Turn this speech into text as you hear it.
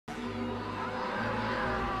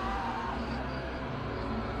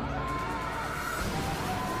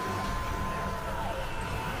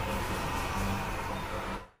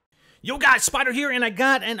Yo guys, Spider here, and I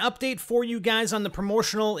got an update for you guys on the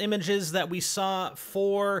promotional images that we saw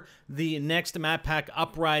for the next map pack,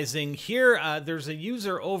 Uprising. Here, there's a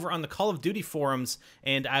user over on the Call of Duty forums,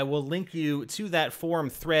 and I will link you to that forum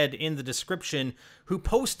thread in the description, who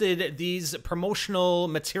posted these promotional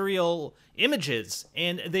material images,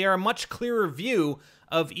 and they are a much clearer view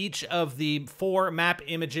of each of the 4 map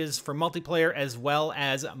images for multiplayer as well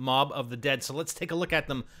as Mob of the Dead. So let's take a look at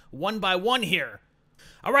them one by one here.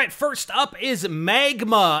 All right, first up is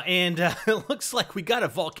Magma, and it looks like we got a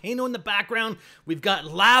volcano in the background. We've got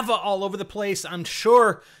lava all over the place. I'm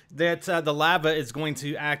sure that the lava is going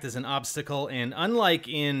to act as an obstacle, and unlike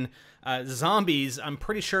in Zombies, I'm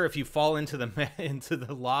pretty sure if you fall into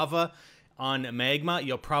the lava on Magma,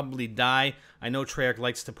 you'll probably die. I know Treyarch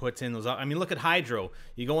likes to put in those. I mean, look at Hydro.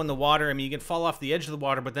 You go in the water. I mean, you can fall off the edge of the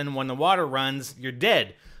water, but then when the water runs, you're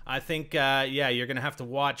dead. I think, yeah, you're going to have to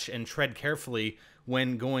watch and tread carefully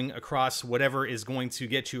when going across whatever is going to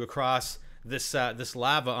get you across this this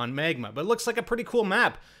lava on Magma. But it looks like a pretty cool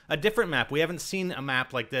map, a different map. We haven't seen a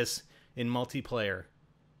map like this in multiplayer.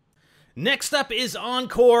 Next up is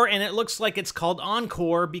Encore, and it looks like it's called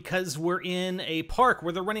Encore because we're in a park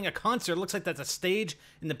where they're running a concert. It looks like that's a stage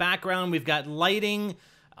in the background. We've got lighting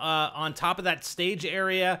on top of that stage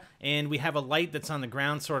area, and we have a light that's on the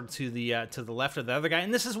ground sort of to the left of the other guy.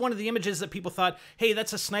 And this is one of the images that people thought, hey,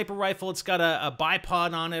 that's a sniper rifle, it's got a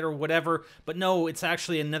bipod on it or whatever. But no, it's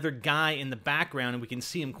actually another guy in the background, and we can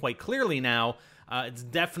see him quite clearly now. It's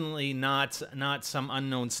definitely not some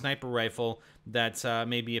unknown sniper rifle that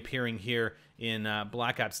may be appearing here in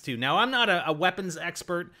Black Ops 2. Now, I'm not a weapons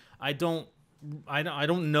expert. I don't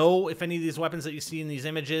know if any of these weapons that you see in these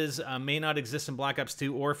images may not exist in Black Ops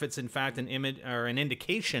 2, or if it's in fact an image or an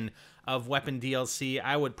indication of weapon DLC.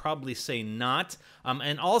 I would probably say not.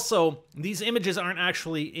 And also, these images aren't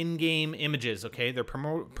actually in-game images, okay? They're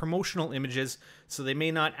promotional images, so they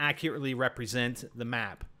may not accurately represent the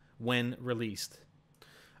map when released.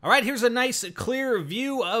 All right, here's a nice clear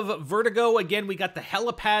view of Vertigo. Again, we got the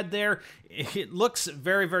helipad there. It looks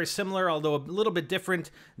very, very similar, although a little bit different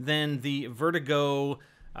than the Vertigo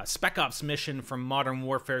Spec Ops mission from Modern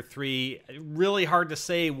Warfare 3. Really hard to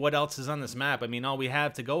say what else is on this map. I mean, all we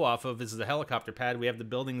have to go off of is the helicopter pad. We have the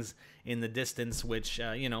buildings in the distance, which,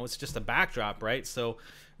 you know, it's just a backdrop, right? So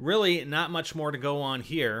really not much more to go on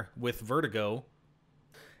here with Vertigo.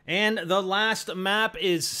 And the last map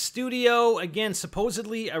is Studio. Again,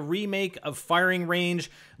 supposedly a remake of Firing Range.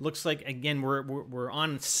 Looks like, again, we're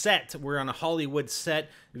on set. We're on a Hollywood set.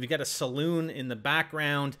 We've got a saloon in the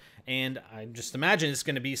background, and I just imagine it's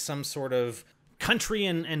going to be some sort of country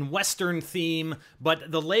and western theme, but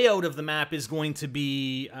the layout of the map is going to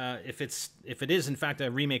be, if it is in fact a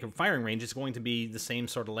remake of Firing Range, it's going to be the same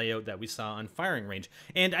sort of layout that we saw on Firing Range.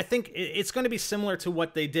 And I think it's going to be similar to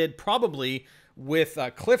what they did probably with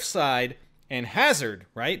Cliffside and Hazard,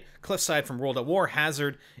 right? Cliffside from World at War,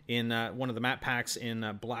 Hazard in one of the map packs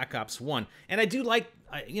in Black Ops 1. And I do like,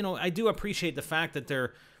 you know, I do appreciate the fact that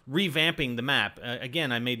they're revamping the map.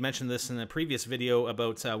 Again, I made mention of this in the previous video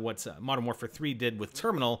about what Modern Warfare 3 did with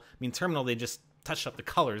Terminal. I mean, Terminal, they just touched up the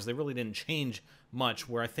colors. They really didn't change much,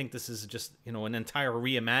 where I think this is just, you know, an entire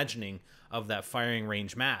reimagining of that Firing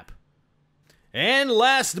Range map. And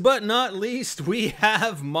last but not least, we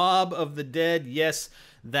have Mob of the Dead. Yes,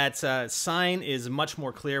 that sign is much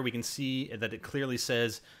more clear. We can see that it clearly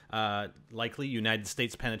says, likely, United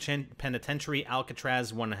States Penitentiary,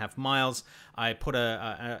 Alcatraz, 1.5 miles. I put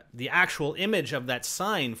the actual image of that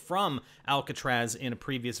sign from Alcatraz in a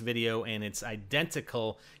previous video, and it's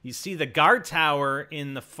identical. You see the guard tower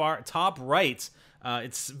in the far top right.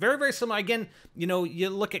 It's very, very similar. Again, you know, you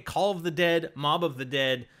look at Call of the Dead, Mob of the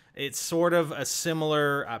Dead, it's sort of a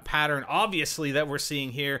similar pattern, obviously, that we're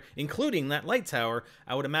seeing here, including that light tower.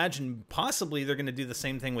 I would imagine possibly they're going to do the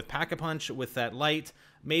same thing with Pack-a-Punch with that light.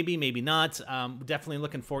 Maybe, maybe not. Definitely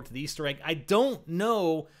looking forward to the Easter egg. I don't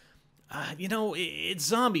know. You know, it's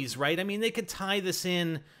Zombies, right? I mean, they could tie this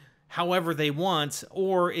in however they want,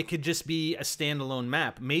 or it could just be a standalone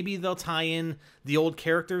map. Maybe they'll tie in the old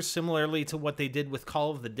characters similarly to what they did with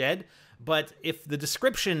Call of the Dead. But if the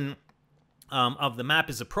description of the map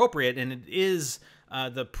is appropriate, and it is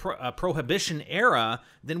the Prohibition era,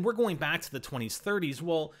 then we're going back to the 20s, 30s.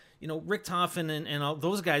 Well, you know, Richtofen and all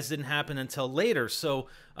those guys didn't happen until later. So,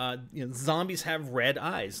 you know, zombies have red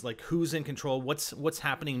eyes. Like, who's in control? What's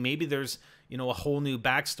happening? Maybe there's, you know, a whole new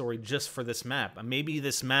backstory just for this map. Maybe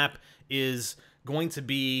this map is going to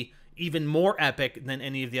be even more epic than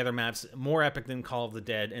any of the other maps, more epic than Call of the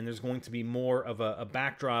Dead, and there's going to be more of a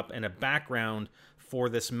backdrop and a background for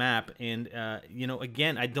this map. And, you know,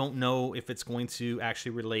 again, I don't know if it's going to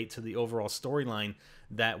actually relate to the overall storyline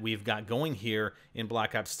that we've got going here in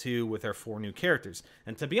Black Ops 2 with our 4 new characters.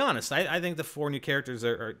 And to be honest, I think the 4 new characters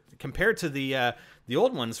are compared to the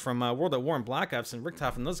old ones from World at War and Black Ops and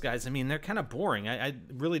Richtofen and those guys, I mean, they're kind of boring. I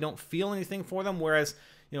really don't feel anything for them, whereas,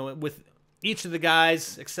 you know, with each of the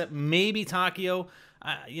guys, except maybe Takio,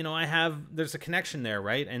 you know, there's a connection there,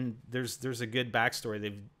 right? And there's a good backstory.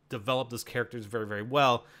 They've developed those characters very, very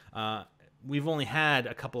well. We've only had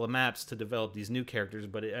a couple of maps to develop these new characters,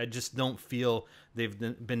 but I just don't feel they've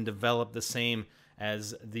been developed the same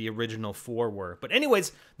as the original 4 were. But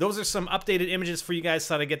anyways, those are some updated images for you guys.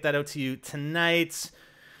 Thought I'd get that out to you tonight.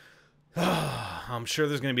 I'm sure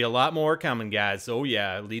there's going to be a lot more coming, guys. Oh,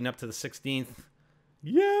 yeah, leading up to the 16th.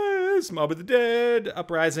 Yes, Mob of the Dead,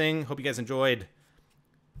 Uprising. Hope you guys enjoyed.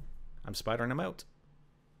 I'm Spider and I'm out.